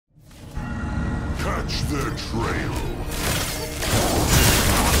Catch their trail.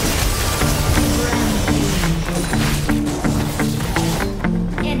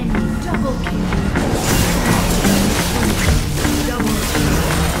 Enemy double kill. Double kill.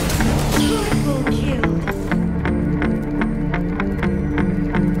 Triple kill.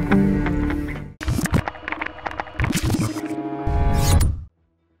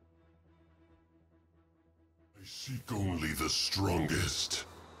 I seek only the strongest.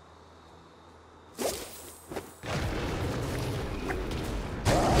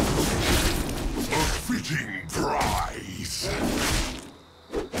 A fitting prize.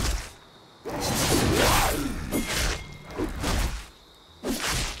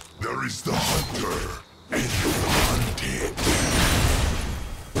 There is the hunter and the hunted.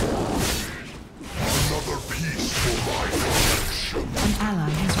 Another piece for my collection. An ally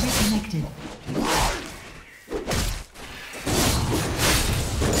has reconnected.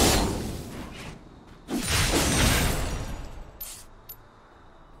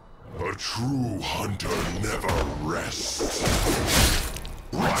 A true hunter never rests.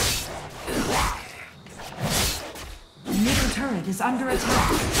 The middle turret is under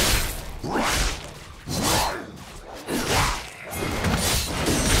attack.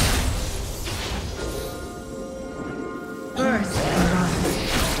 First blood.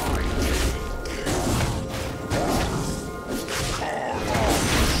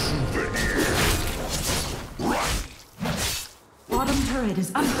 Bottom turret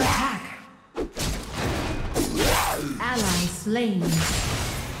is under attack. Ally slain.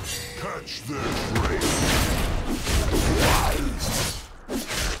 Catch their trail.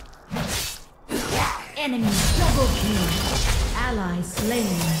 Enemy double kill. Ally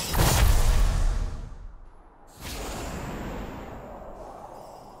slain.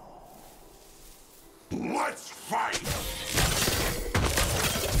 Let's fight!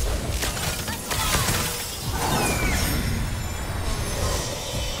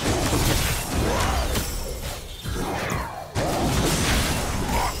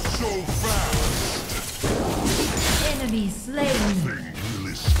 Not so fast! Enemy slain. Nothing will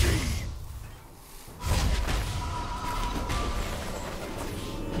escape.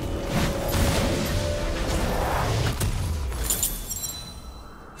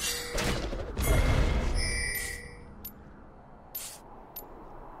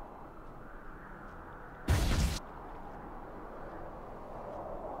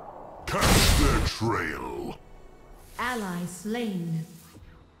 Catch their trail. Ally slain.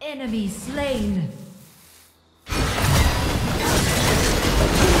 Enemy slain.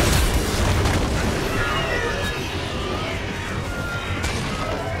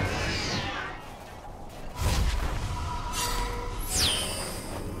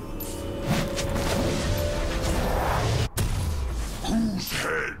 Whose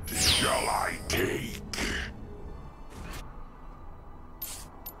head shall I take?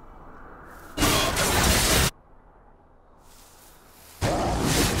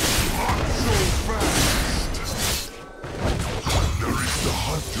 Not so fast! There is the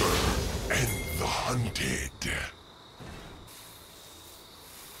hunter and the hunted.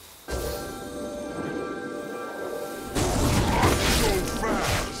 Not so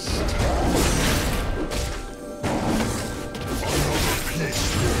fast! Another piece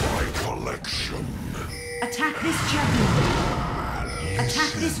for my collection. Attack this champion.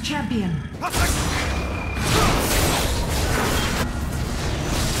 Attack this champion.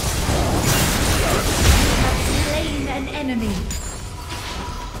 Slain an enemy.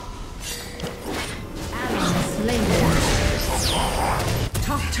 Ally slain.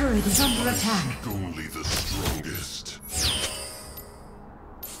 Top turret is under attack. Only the strongest.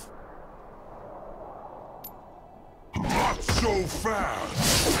 Not so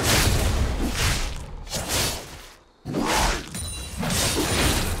fast!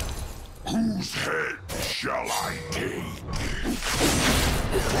 Whose head shall I take?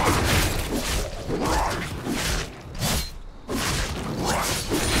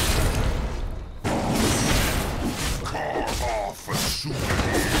 Carve off a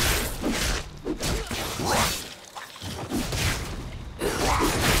souvenir.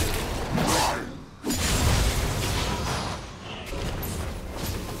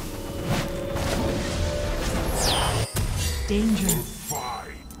 Danger.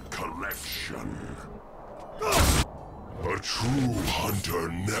 Fine collection. A true hunter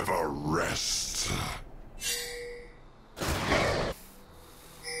never rests.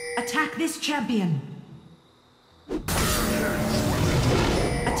 Attack this champion.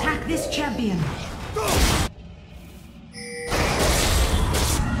 Attack this champion.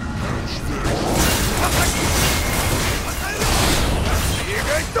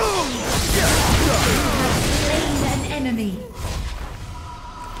 Catch their enemy.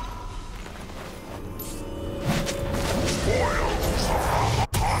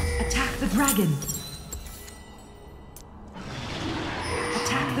 Attack the dragon.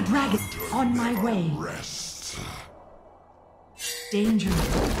 Attack the dragon. On my way. Rest. Danger.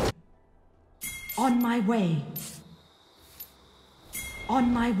 On my way.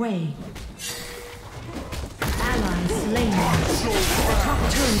 On my way. Ally slain. The top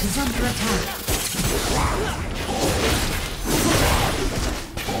turret is under attack.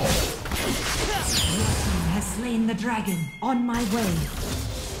 Your team has slain the dragon. On my way.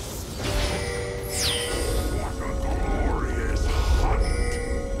 What a glorious hunt.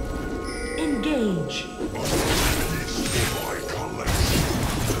 Engage. My collection.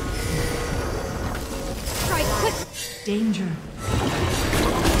 Strike quick. Danger.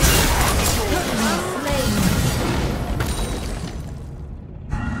 Slain.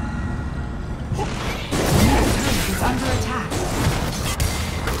 Your turret is under attack.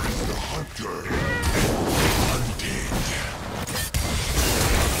 The hunter hunted.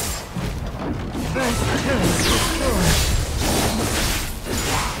 First turret destroyed.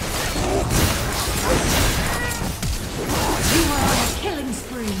 You are on a killing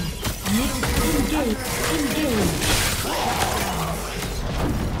spree. Middle engage. Engage.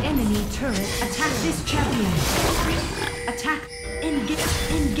 Enemy turret. Attack this champion. Attack. Engage.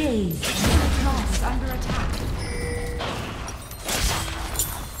 Engage. Middle class is under attack.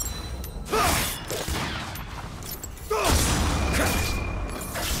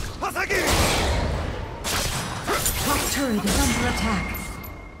 Top turret is under attack.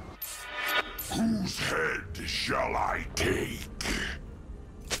 Whose head shall I take?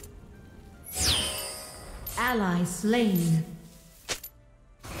 Ally slain.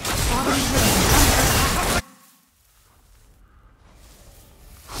 Bottom turret is under attack.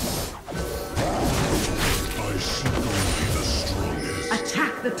 I seek only the strongest.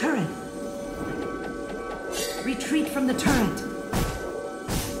 Attack the turret. Retreat from the turret.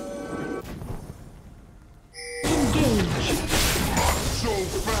 Engage. Not so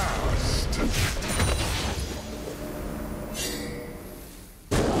fast.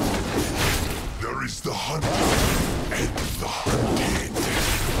 There is the hunter and the hunted.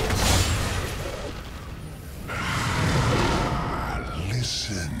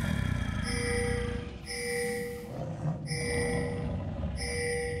 Listen.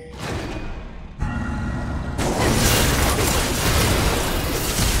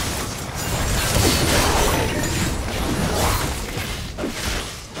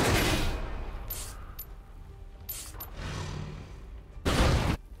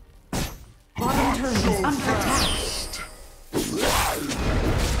 Bottom turret is under attack.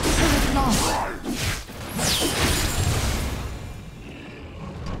 Turret lost.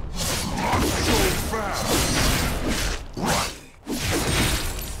 Not so fast.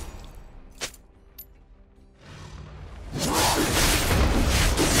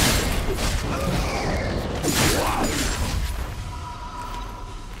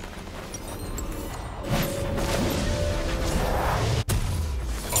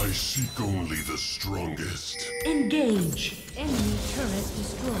 I seek only the strongest. Engage. Enemy turret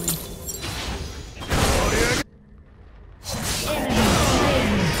destroyed. Enemy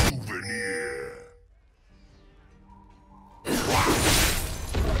slain. Souvenir.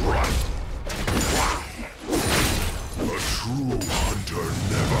 A true hunter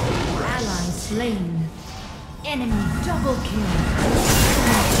never rests. Ally slain. Enemy double kill.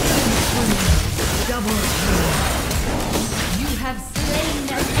 Double kill. You have slain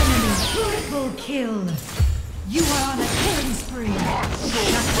an enemy. Triple kill. You are on a killing spree.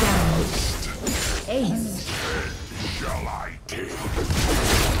 Shut down. Ace. Shall I take?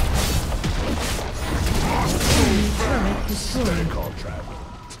 Enemy turret destroyed.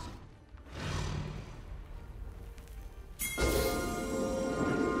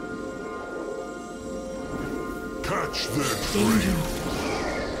 Catch their Danger. trail.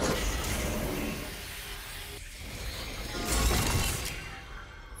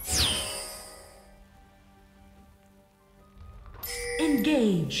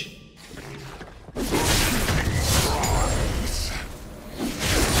 Engage.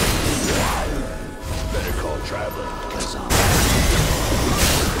 Better call traveler.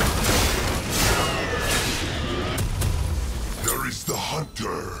 There is the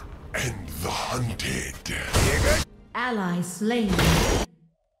hunter and the hunted. Ally slain.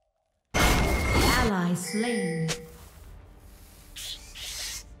 Ally slain.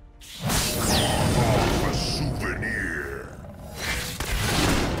 Off a souvenir.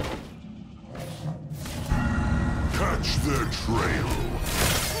 Catch their trail.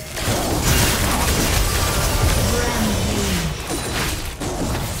 Rampage.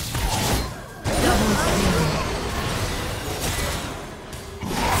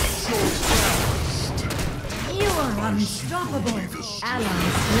 Ally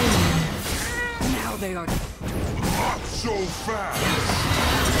slain. Now they are. Not so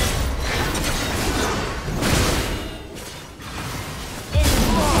fast!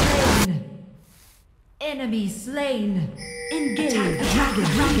 Enemy slain. Engage. Attack the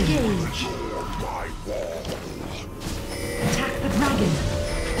dragon. Engage. My wall. Attack the dragon.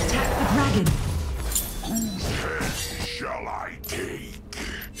 Attack the dragon. Whose head shall I take?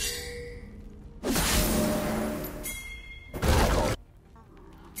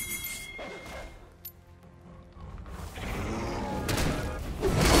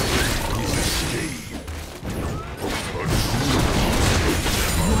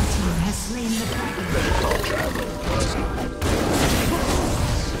 Your team has slain the dragon.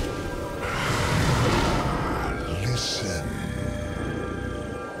 Listen.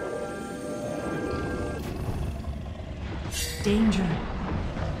 Danger.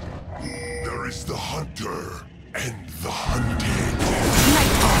 There is the hunter and the hunted.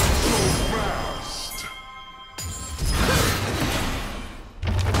 So fast!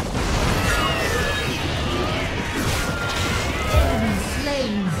 Enemy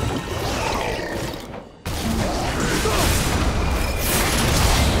slain.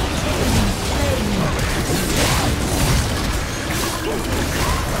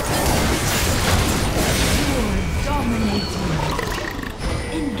 You're dominating.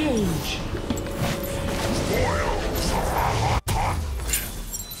 Engage. Spoils of the hunt.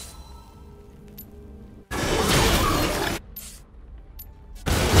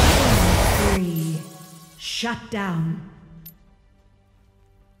 Three. Shut down.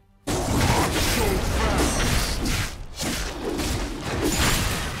 So fast!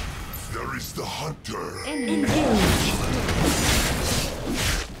 There is the hunter. Engage.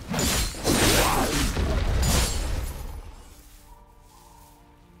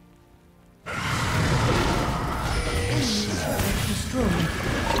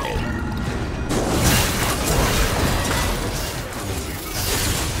 Destroyed.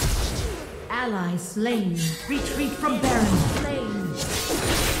 Ally slain. Retreat from Baron.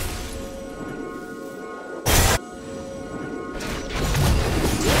 Slain.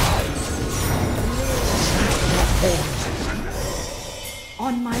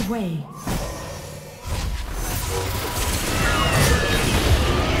 On my way.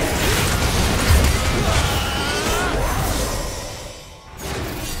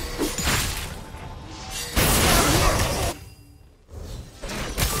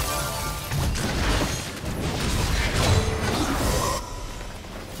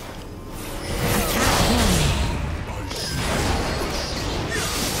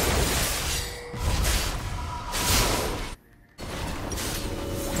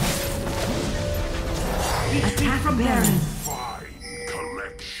 Attack from Baron. Fine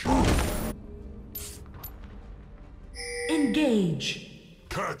collection. Engage.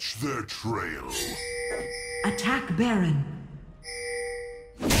 Catch their trail. Attack Baron.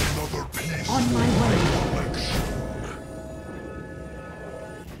 Another piece On my way. collection.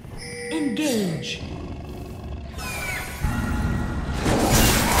 Engage.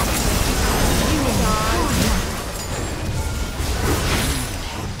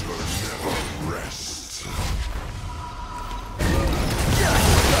 Hunter never rests.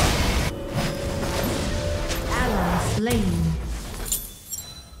 Ally slain.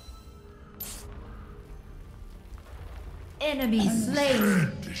 Enemy slain.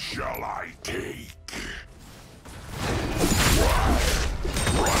 Head shall I take?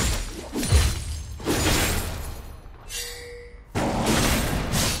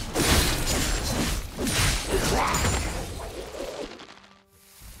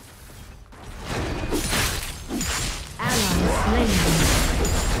 Ally slain.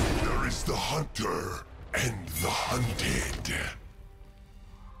 There is the hunter and the hunted.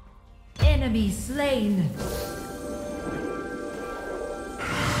 Enemy slain.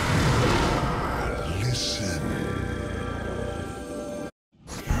 Listen.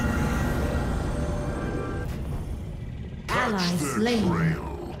 Ally Catch their slain. trail.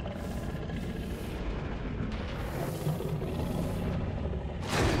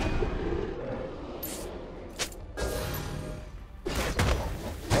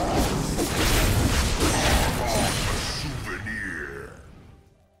 Souvenir.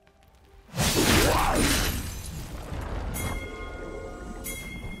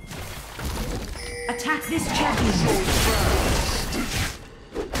 Attack this champion.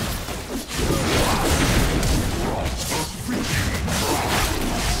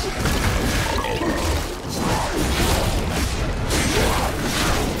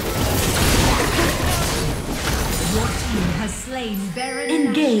 Your team has slain Baron.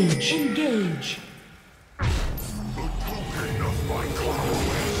 Engage. Engage. The token of my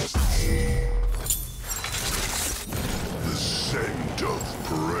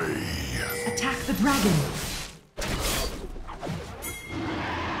dragon.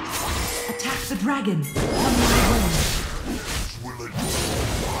 Attack the dragon. On my way. Will adore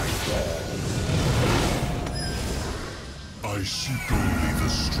my fall. I seek only the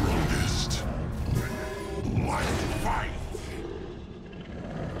strongest. Like fight!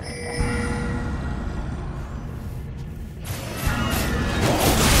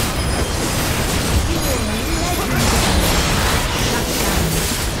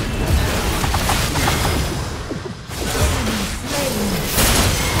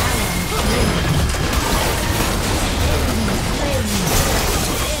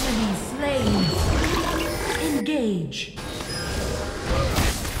 Engage.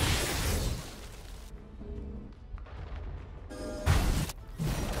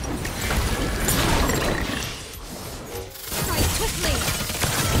 Strike quickly.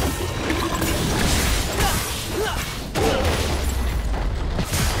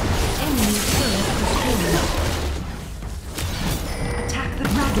 Enemy turret destroyed. Attack the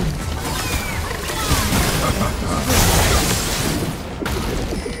dragon.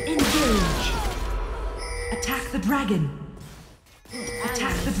 Engage. Attack the dragon.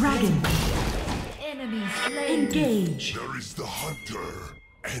 Attack the dragon. Enemy slain. Engage. There is the hunter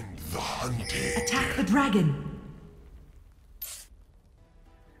and the hunted. Attack the dragon.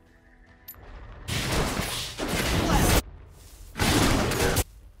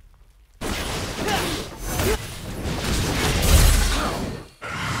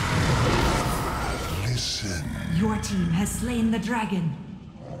 Listen. Your team has slain the dragon.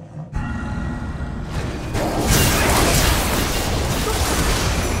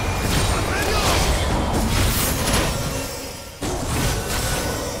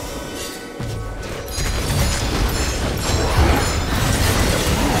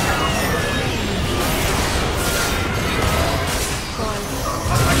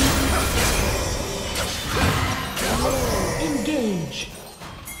 Engage.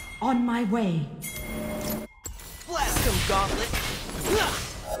 On my way. Blast him, Gauntlet!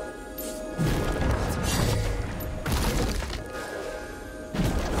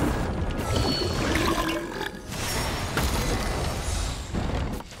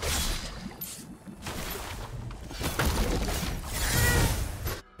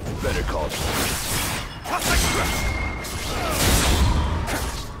 Better call.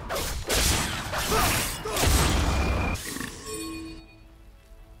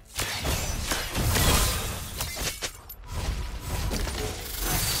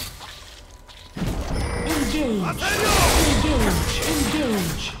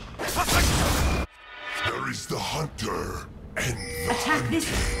 Engage. There is the hunter and the Attack this.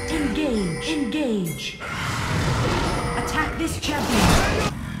 hunted. Engage. Attack this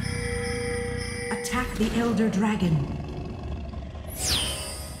champion. Attack the elder dragon.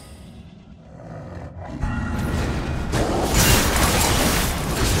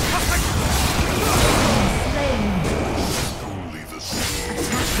 Only the strong.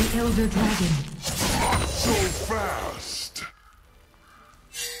 Attack the elder dragon. Not so fast.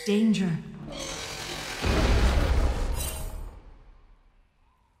 Danger.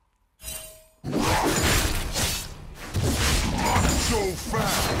 Not so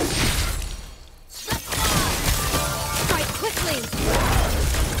fast. Strike quickly.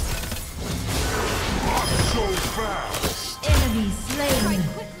 Not so fast. Enemy slain. Strike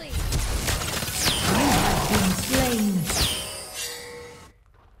quickly. You have been slain.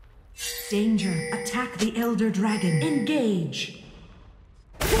 Danger. Attack the elder dragon. Engage.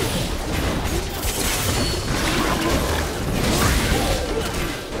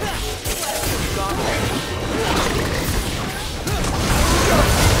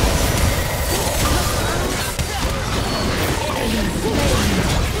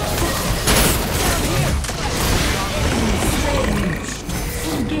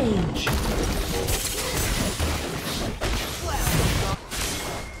 Engage.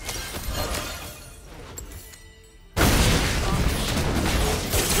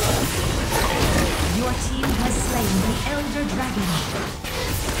 Your team has slain the elder dragon.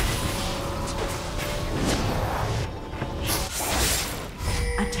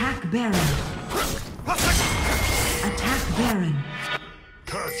 Attack Baron. Attack Baron.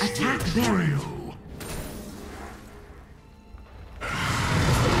 Catch Attack the Baron. trail.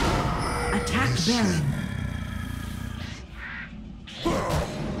 Attack Baron.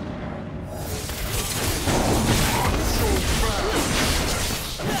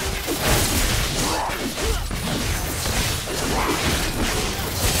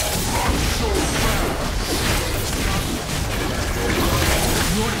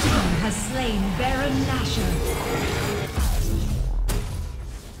 Your team has slain Baron Nashor.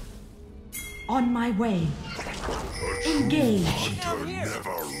 On my way. Engage. Hunter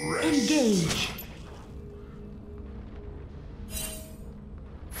never rests. Engage.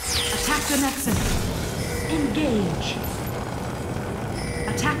 Attack the Nexus. Engage.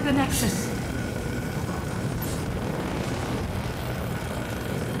 Attack the Nexus.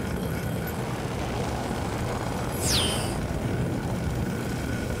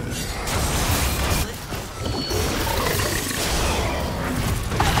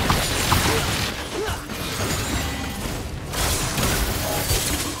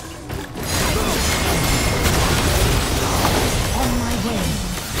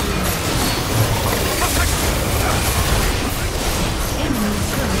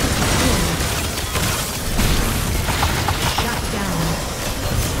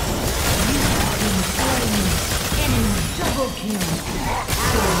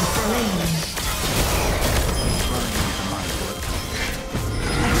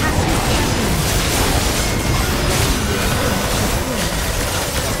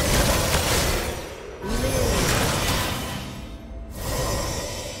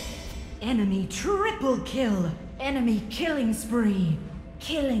 Enemy triple kill. Enemy killing spree.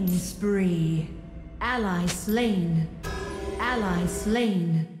 Killing spree. Ally slain. Ally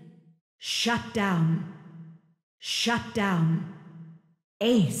slain. Shut down. Shut down.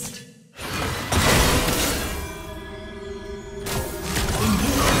 Aced.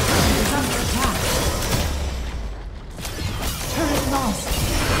 Inhibitor is under attack. Turret lost.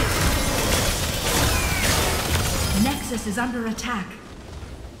 Nexus is under attack.